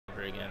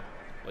again.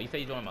 Well, you say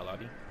you joined my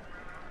lobby.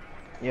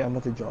 Yeah, I'm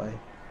about to join.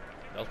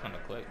 That was kind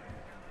of quick.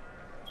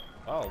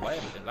 Oh, wait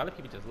a minute. A lot of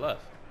people just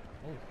left.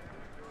 Ooh.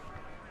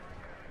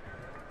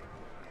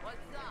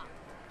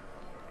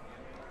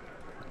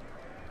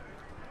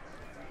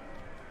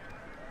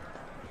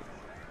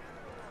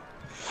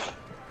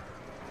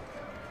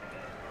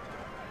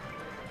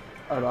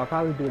 I don't know, I'll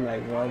probably do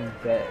like one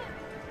bet,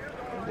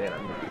 and then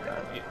I'm gonna be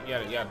done.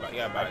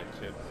 Yeah, buy it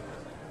too.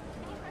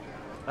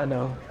 I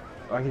know.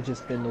 Or I could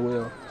just spin the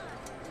wheel.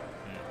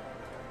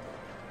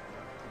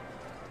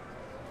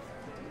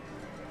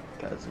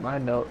 Cause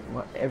my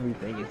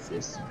everything is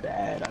just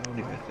bad. I don't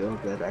even feel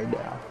good right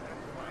now.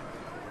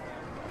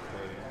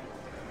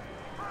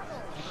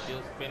 You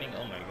still spinning?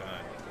 Oh my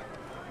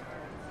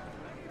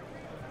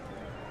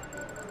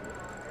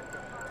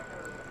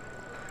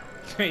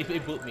god. They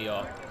boot me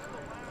off.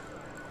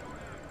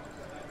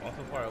 I'm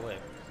so far away.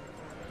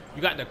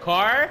 You got the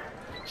car?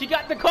 She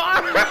got the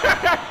car!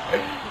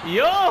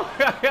 Yo!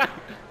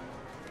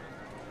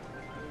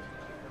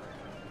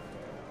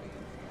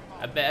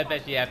 I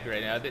bet she happy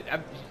right now.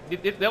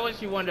 That was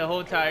she won the whole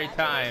entire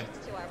time.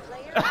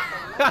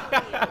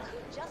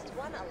 Just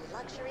won a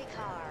luxury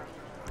car.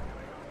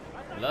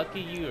 Lucky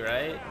you,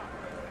 right?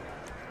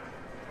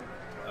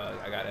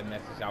 I got a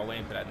message. I was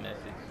waiting for that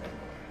message.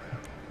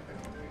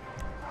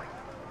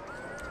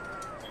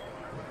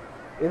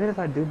 Even if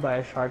I do buy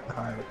a shark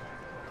card.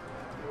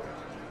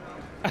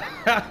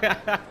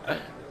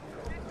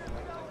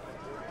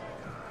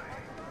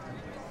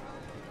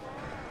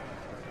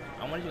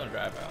 When are you gonna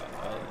drive out?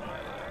 Oh my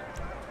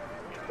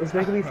god. It's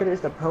making me finish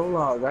the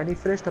prologue. I already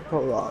finished the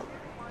prologue.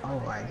 Oh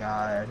my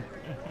god.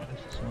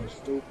 This is so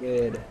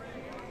stupid.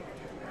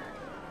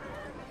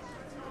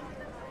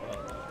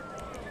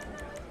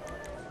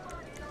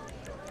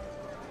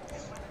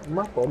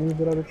 My phone is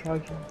without a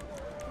charger.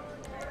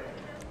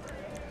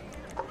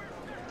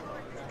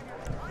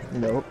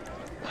 Nope.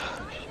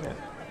 Shit.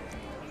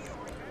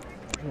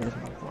 Where's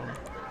my phone?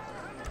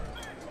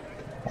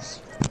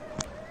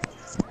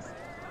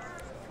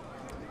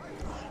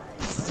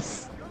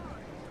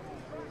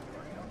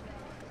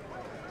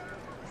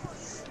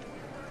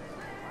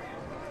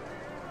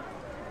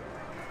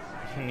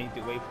 You need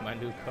to wait for my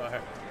new car.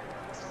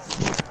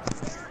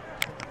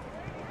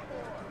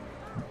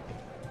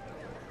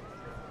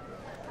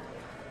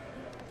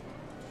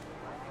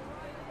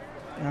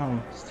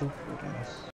 Oh, stupid ass.